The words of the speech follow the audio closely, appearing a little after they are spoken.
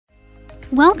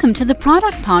Welcome to the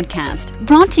Product Podcast,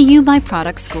 brought to you by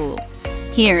Product School.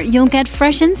 Here, you'll get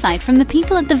fresh insight from the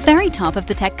people at the very top of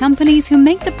the tech companies who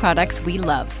make the products we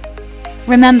love.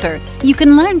 Remember, you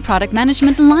can learn product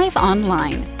management live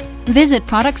online. Visit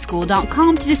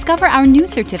productschool.com to discover our new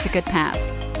certificate path.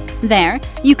 There,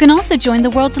 you can also join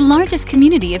the world's largest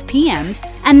community of PMs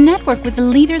and network with the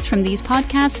leaders from these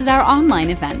podcasts at our online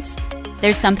events.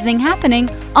 There's something happening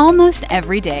almost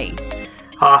every day.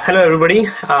 Hello, everybody.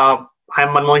 I'm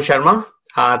Manmohan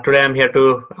Sharma. Today, I'm here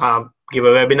to give a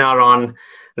webinar on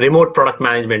remote product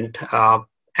management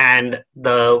and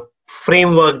the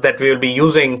framework that we will be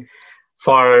using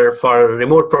for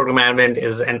remote product management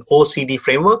is an OCD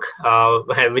framework,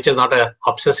 which is not an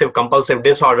obsessive compulsive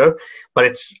disorder, but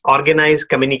it's organize,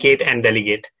 communicate, and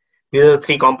delegate. These are the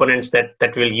three components that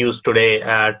we'll use today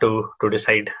to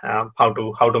decide how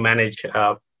to manage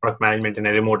product management in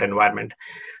a remote environment.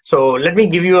 So let me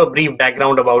give you a brief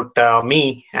background about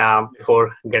me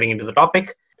before getting into the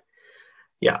topic.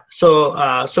 Yeah, so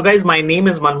guys, my name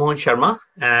is Manmohan Sharma,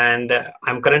 and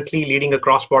I'm currently leading a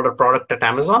cross-border product at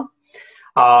Amazon.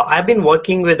 I've been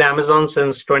working with Amazon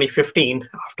since 2015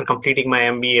 after completing my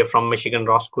MBA from Michigan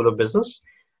Ross School of Business,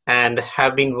 and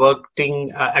have been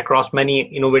working across many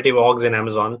innovative orgs in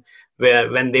Amazon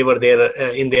when they were there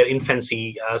in their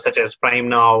infancy, such as Prime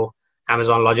Now,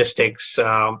 Amazon Logistics,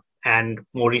 and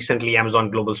more recently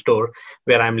Amazon Global Store,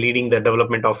 where I'm leading the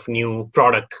development of new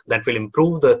product that will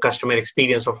improve the customer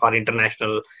experience of our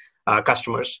international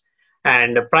customers.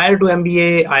 And prior to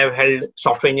MBA, I have held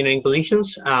software engineering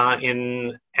positions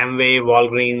in Amway,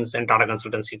 Walgreens, and Tata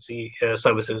Consultancy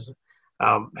Services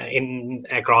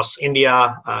across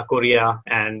India, Korea,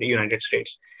 and the United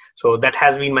States. So that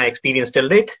has been my experience till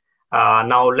date.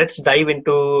 Now let's dive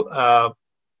into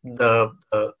the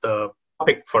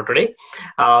topic for today.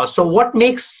 So what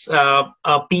makes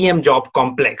a PM job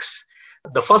complex?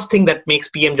 The first thing that makes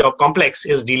PM job complex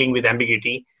is dealing with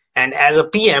ambiguity. And as a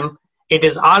PM, it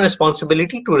is our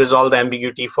responsibility to resolve the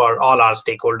ambiguity for all our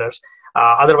stakeholders.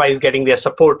 Otherwise, getting their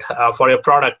support for your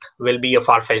product will be a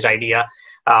far-fetched idea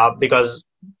because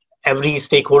every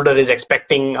stakeholder is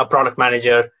expecting a product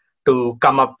manager to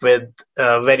come up with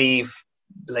a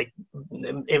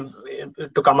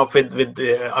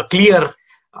clear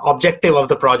objective of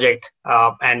the project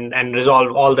and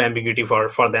resolve all the ambiguity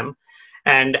for them.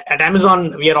 And at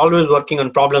Amazon, we are always working on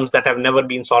problems that have never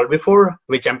been solved before,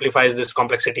 which amplifies this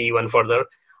complexity even further.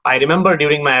 I remember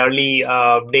during my early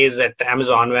days at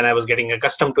Amazon, when I was getting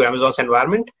accustomed to Amazon's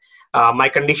environment, my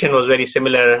condition was very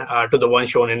similar to the one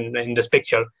shown in this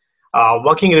picture.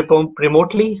 Working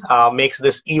remotely makes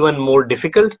this even more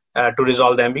difficult to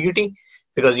resolve the ambiguity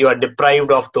because you are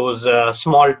deprived of those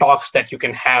small talks that you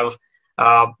can have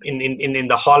in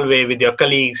the hallway with your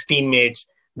colleagues, teammates,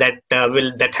 that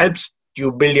helps you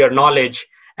build your knowledge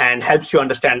and helps you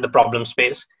understand the problem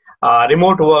space.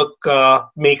 Remote work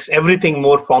makes everything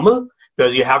more formal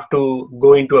because you have to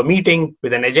go into a meeting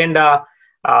with an agenda.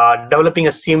 Developing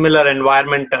a similar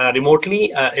environment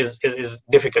remotely is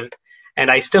difficult.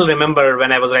 And I still remember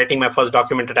when I was writing my first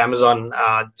document at Amazon,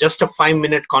 just a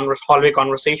 5-minute hallway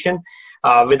conversation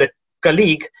with a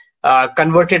colleague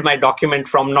converted my document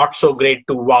from not so great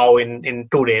to wow in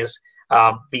 2 days.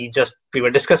 We were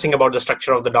discussing about the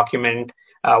structure of the document.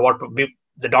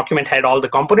 The document had all the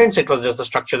components. It was just the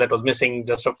structure that was missing.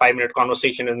 Just a 5-minute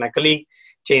conversation with my colleague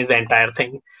changed the entire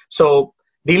thing. So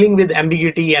dealing with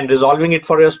ambiguity and resolving it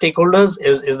for your stakeholders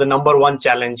is the number one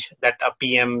challenge that a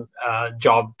PM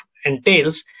job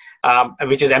entails,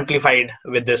 which is amplified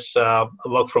with this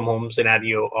work from home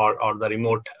scenario or the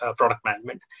remote product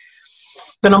management.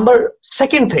 The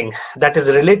second thing that is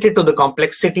related to the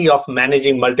complexity of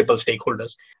managing multiple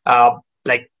stakeholders,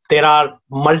 like there are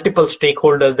multiple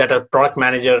stakeholders that a product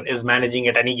manager is managing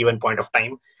at any given point of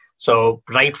time. So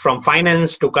right from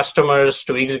finance to customers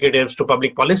to executives to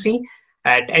public policy,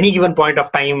 at any given point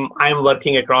of time, I'm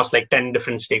working across like 10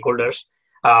 different stakeholders,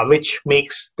 which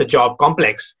makes the job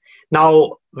complex.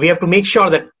 Now, we have to make sure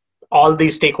that all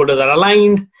these stakeholders are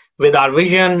aligned with our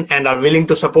vision and are willing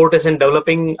to support us in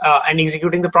developing and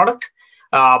executing the product.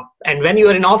 And when you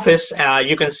are in office,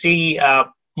 you can see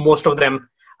most of them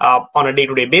on a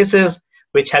day-to-day basis,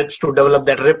 which helps to develop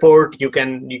that report. You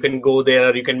can go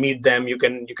there, you can meet them, you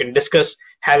can discuss,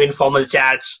 have informal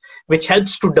chats, which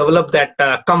helps to develop that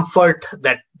comfort,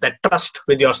 that trust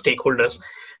with your stakeholders.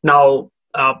 Now,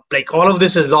 like all of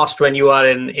this is lost when you are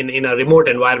in a remote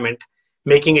environment,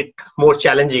 making it more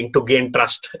challenging to gain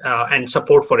trust and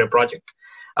support for your project.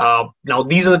 Now,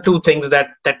 these are the two things that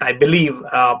I believe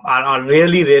are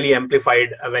really, really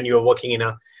amplified when you're working in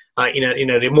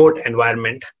a remote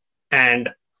environment. And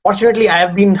Fortunately, I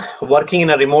have been working in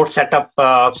a remote setup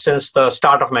since the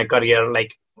start of my career,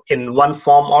 like in one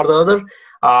form or the other.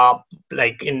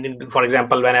 Like for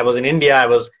example, when I was in India, I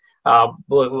was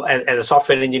as a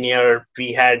software engineer.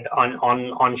 We had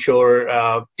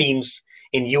onshore teams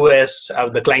in US.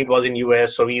 The client was in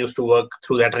US, so we used to work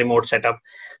through that remote setup.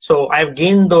 So I've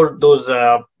gained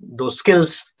those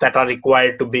skills that are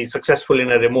required to be successful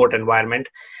in a remote environment.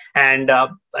 And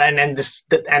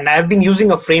I've been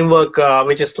using a framework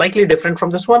which is slightly different from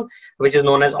this one, which is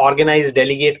known as Organize,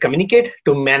 Delegate, Communicate,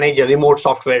 to manage remote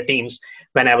software teams.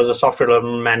 When I was a software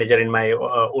development manager in my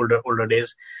older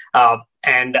days,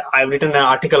 and I've written an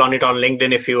article on it on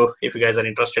LinkedIn if you guys are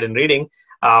interested in reading.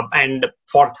 And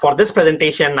for this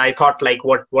presentation, I thought like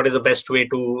what is the best way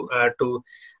to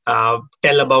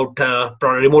tell about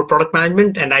remote product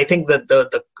management, and I think that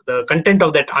the content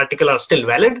of that article are still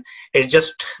valid. It's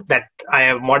just that I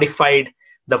have modified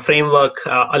the framework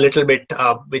a little bit,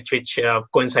 which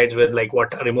coincides with like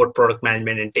what remote product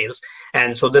management entails.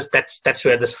 And so that's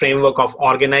where this framework of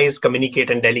organize, communicate,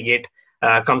 and delegate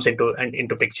comes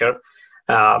into picture.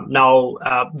 Now,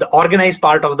 the organize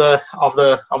part of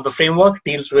the framework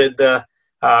deals with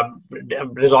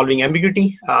resolving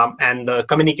ambiguity, and the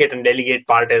communicate and delegate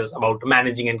part is about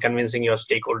managing and convincing your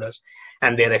stakeholders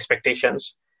and their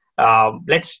expectations.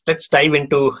 Let's dive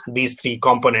into these three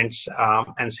components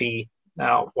and see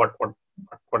what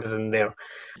is in there.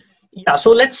 Yeah,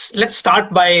 so let's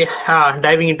start by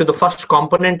diving into the first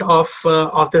component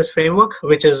of this framework,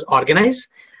 which is organize.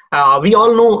 We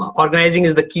all know organizing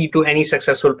is the key to any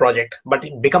successful project, but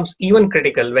it becomes even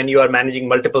critical when you are managing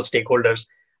multiple stakeholders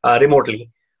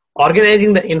remotely.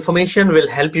 Organizing the information will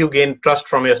help you gain trust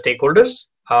from your stakeholders,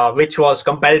 which was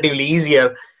comparatively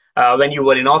easier when you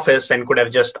were in office and could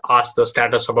have just asked the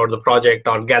status about the project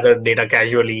or gathered data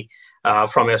casually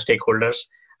from your stakeholders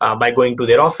by going to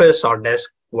their office or desk,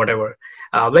 whatever.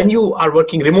 When you are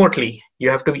working remotely, you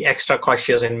have to be extra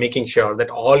cautious in making sure that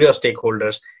all your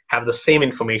stakeholders have the same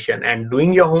information, and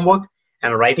doing your homework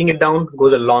and writing it down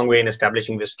goes a long way in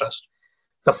establishing this trust.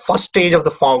 The first stage of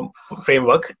the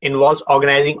framework involves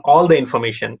organizing all the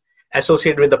information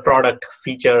associated with the product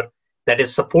feature, that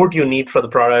is support you need for the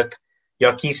product,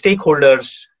 your key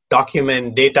stakeholders,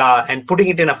 document, data, and putting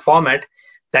it in a format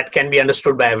that can be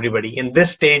understood by everybody. In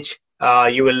this stage,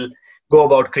 you will go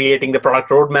about creating the product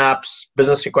roadmaps,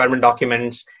 business requirement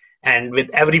documents, and with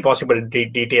every possible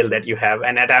detail that you have.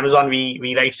 And at Amazon,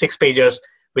 we write 6 pages,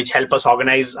 which help us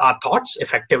organize our thoughts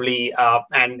effectively.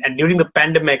 And during the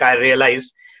pandemic, I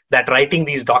realized that writing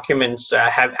these documents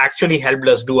have actually helped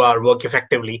us do our work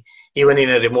effectively, even in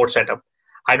a remote setup.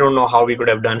 I don't know how we could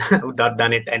have done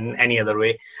it in any other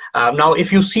way. Now,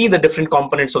 if you see the different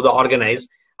components of the organize,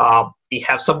 we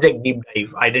have subject deep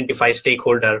dive, identify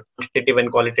stakeholder, quantitative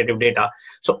and qualitative data.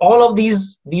 So all of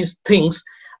these things,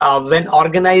 when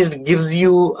organized, gives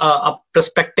you a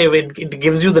perspective. It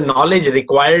gives you the knowledge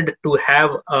required to have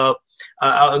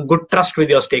a good trust with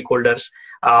your stakeholders.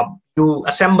 You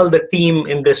assemble the team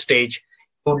in this stage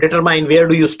to determine where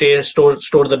do you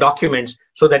store the documents,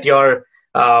 so that your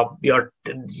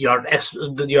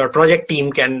project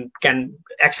team can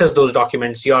access those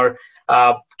documents. Your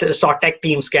tech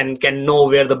teams can know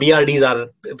where the BRDs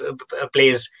are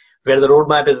placed, where the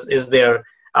roadmap is there.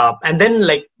 And then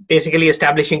like basically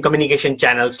establishing communication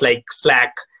channels like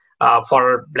Slack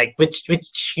for like which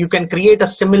you can create a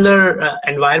similar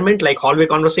environment like hallway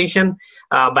conversation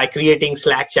by creating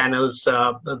Slack channels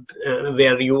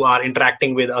where you are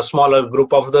interacting with a smaller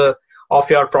group of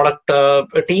your product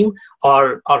team,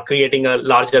 or creating a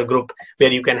larger group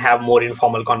where you can have more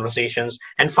informal conversations.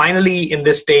 And finally, in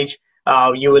this stage,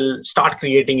 you will start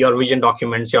creating your vision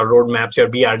documents, your roadmaps, your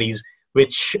BRDs,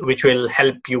 which will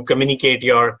help you communicate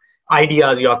your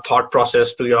ideas, your thought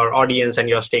process to your audience and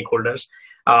your stakeholders.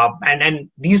 And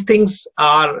these things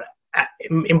are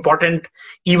important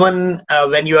even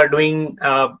when you are doing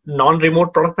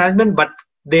non-remote product management, but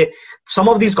some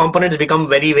of these components become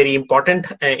very, very important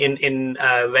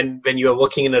when you are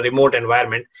working in a remote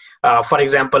environment. For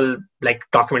example, like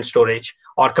document storage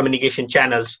or communication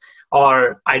channels,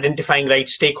 or identifying right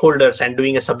stakeholders and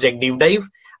doing a subject deep dive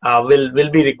will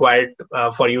be required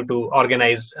for you to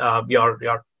organize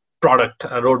your product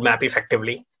roadmap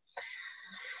effectively.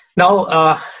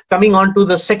 Now, coming on to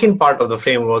the second part of the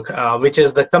framework, which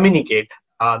is the communicate.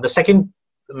 The second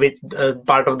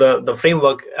part of the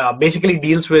framework basically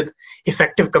deals with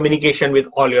effective communication with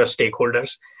all your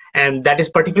stakeholders. And that is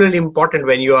particularly important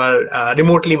when you are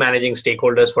remotely managing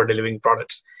stakeholders for delivering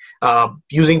products.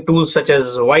 Using tools such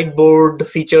as whiteboard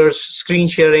features, screen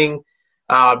sharing,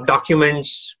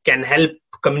 documents can help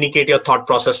communicate your thought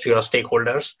process to your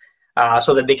stakeholders.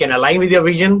 so that they can align with your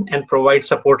vision and provide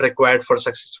support required for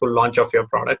successful launch of your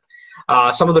product.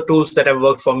 Some of the tools that have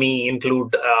worked for me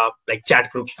include like chat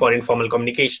groups for informal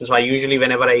communication. So I usually,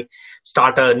 whenever I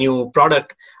start a new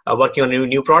product, working on a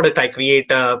new product, I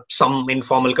create some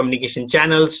informal communication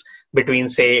channels between,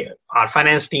 say, our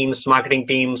finance teams, marketing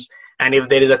teams, and if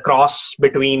there is a cross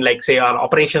between, like, say, our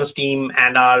operations team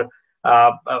and our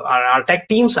tech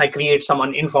teams, I create some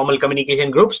informal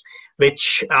communication groups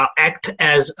which act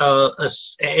as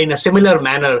in a similar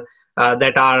manner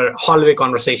that our hallway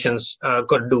conversations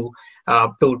could do,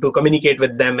 to communicate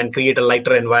with them and create a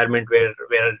lighter environment where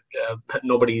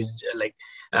nobody's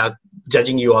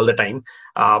judging you all the time.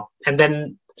 And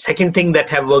then second thing that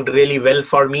have worked really well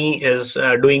for me is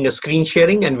doing a screen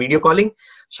sharing and video calling.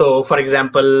 So, for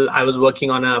example, I was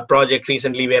working on a project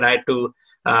recently where I had to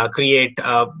create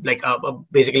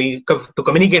basically to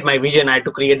communicate my vision. I had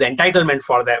to create the entitlement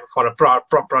for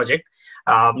a project.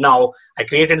 Now I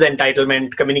created the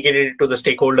entitlement, communicated it to the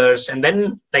stakeholders, and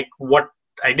then what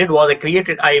I did was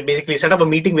I basically set up a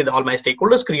meeting with all my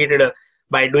stakeholders.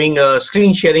 By doing a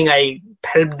screen sharing, I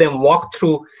helped them walk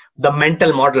through the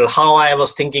mental model, how I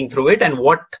was thinking through it, and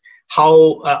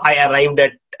how I arrived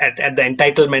at the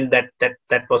entitlement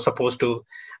that was supposed to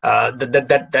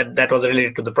that was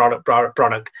related to the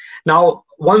product. Now,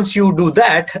 once you do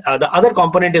that, the other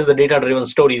component is the data-driven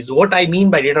stories. What I mean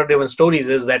by data-driven stories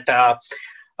is that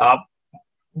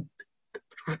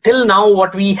till now,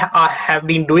 what we have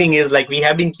been doing is we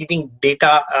have been keeping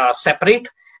data separate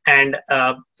and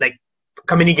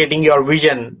communicating your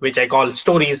vision, which I call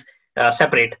stories,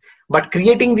 separate. But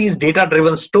creating these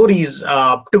data-driven stories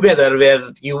together,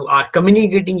 where you are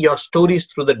communicating your stories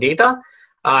through the data,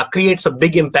 creates a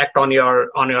big impact on your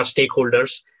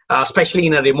stakeholders, especially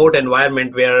in a remote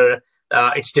environment where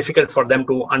it's difficult for them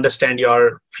to understand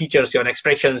your features, your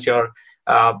expressions, your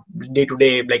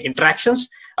day-to-day interactions.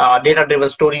 Data-driven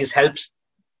stories helps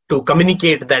to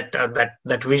communicate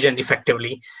that vision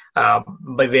effectively,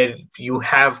 by where you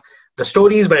have the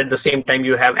stories, but at the same time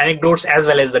you have anecdotes as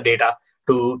well as the data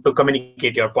to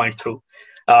communicate your point through.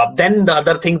 Then the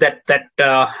other thing that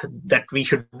we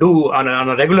should do on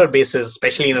a regular basis,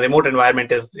 especially in a remote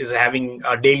environment, is having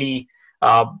a daily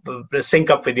sync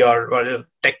up with your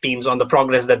tech teams on the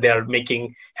progress that they are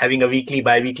making, having a weekly,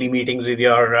 bi-weekly meetings with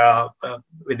your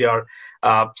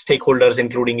stakeholders,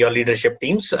 including your leadership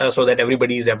teams, so that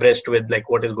everybody is abreast with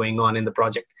what is going on in the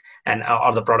project and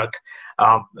or the product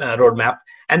roadmap.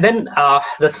 And then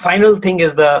the final thing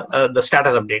is the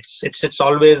status updates. It's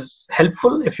always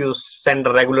helpful if you send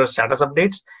regular status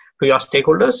updates to your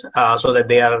stakeholders, so that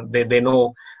they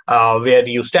know where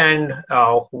you stand,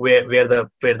 where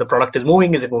the product is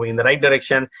moving. Is it moving in the right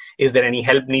direction? Is there any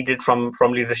help needed from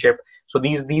leadership? So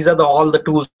these are all the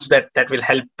tools that will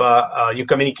help you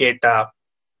communicate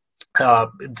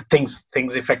things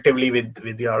effectively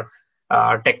with your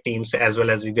tech teams as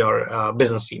well as with your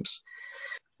business teams.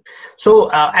 So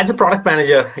as a product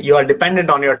manager, you are dependent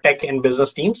on your tech and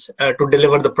business teams to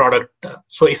deliver the product.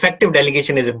 So effective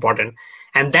delegation is important.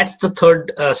 And that's the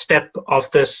third step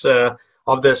of this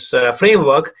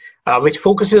framework, which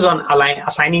focuses on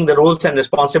assigning the roles and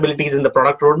responsibilities in the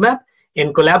product roadmap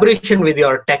in collaboration with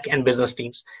your tech and business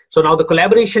teams. So now the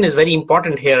collaboration is very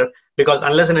important here, because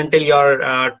unless and until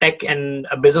your tech and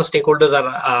business stakeholders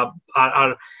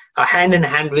are hand in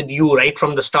hand with you right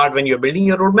from the start when you're building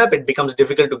your roadmap, it becomes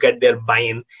difficult to get their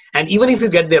buy-in. And even if you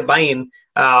get their buy-in,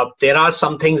 there are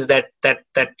some things that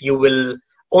you will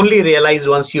only realize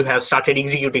once you have started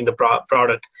executing the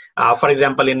product. For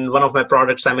example, in one of my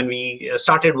products, we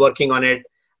started working on it,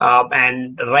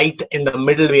 and right in the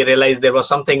middle, we realized there was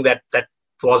something that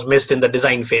was missed in the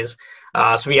design phase.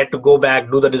 So we had to go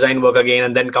back, do the design work again,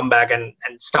 and then come back and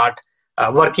start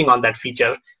working on that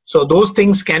feature. So those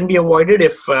things can be avoided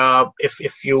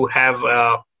if you have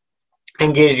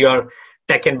engaged your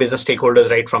tech and business stakeholders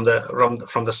right from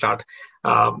the start.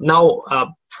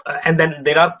 And then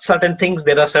there are certain things,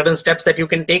 there are certain steps that you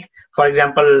can take. For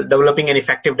example, developing an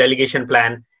effective delegation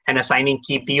plan and assigning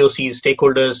key POCs,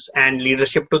 stakeholders, and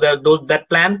leadership to that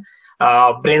plan.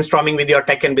 Brainstorming with your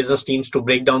tech and business teams to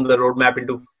break down the roadmap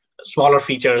into smaller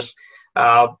features.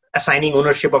 Assigning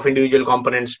ownership of individual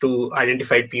components to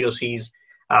identified POCs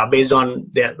based on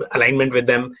their alignment with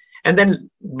them. And then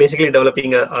basically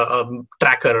developing a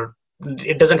tracker.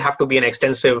 It doesn't have to be an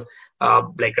extensive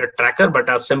like a tracker, but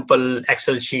a simple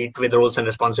Excel sheet with roles and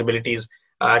responsibilities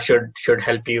should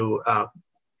help you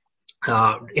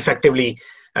effectively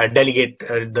delegate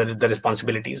the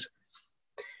responsibilities.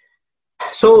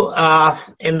 So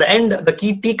in the end, the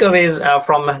key takeaways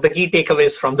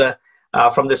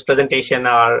from this presentation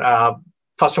are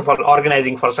first of all,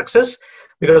 organizing for success,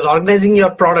 because organizing your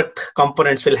product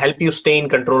components will help you stay in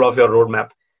control of your roadmap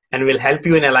and will help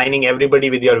you in aligning everybody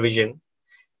with your vision.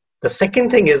 The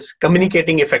second thing is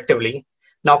communicating effectively.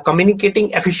 Now,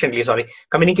 communicating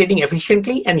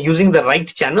efficiently and using the right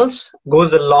channels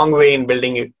goes a long way in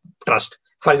building trust.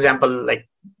 For example, like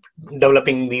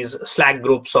developing these Slack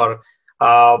groups or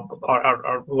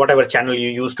whatever channel you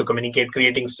use to communicate,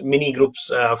 creating mini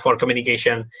groups for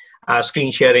communication,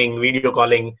 screen sharing, video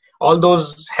calling. All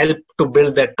those help to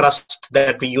build that trust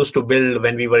that we used to build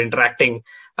when we were interacting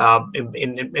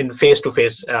in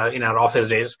face-to-face in our office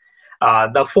days.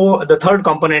 The third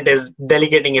component is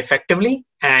delegating effectively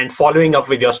and following up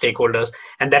with your stakeholders.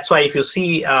 And that's why if you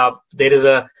see there is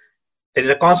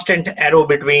a constant arrow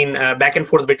between back and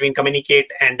forth between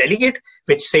communicate and delegate,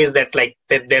 which says that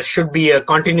that there should be a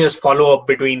continuous follow-up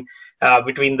between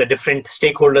the different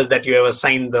stakeholders that you have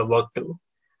assigned the work to.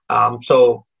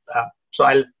 So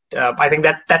I think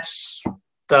that's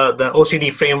the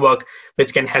OCD framework,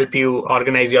 which can help you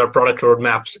organize your product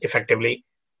roadmaps effectively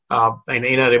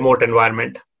in a remote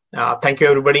environment. Thank you,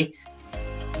 everybody.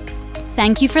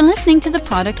 Thank you for listening to the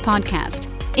Product Podcast.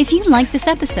 If you like this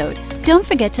episode, don't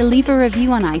forget to leave a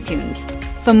review on iTunes.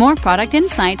 For more product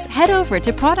insights, head over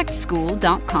to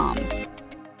productschool.com.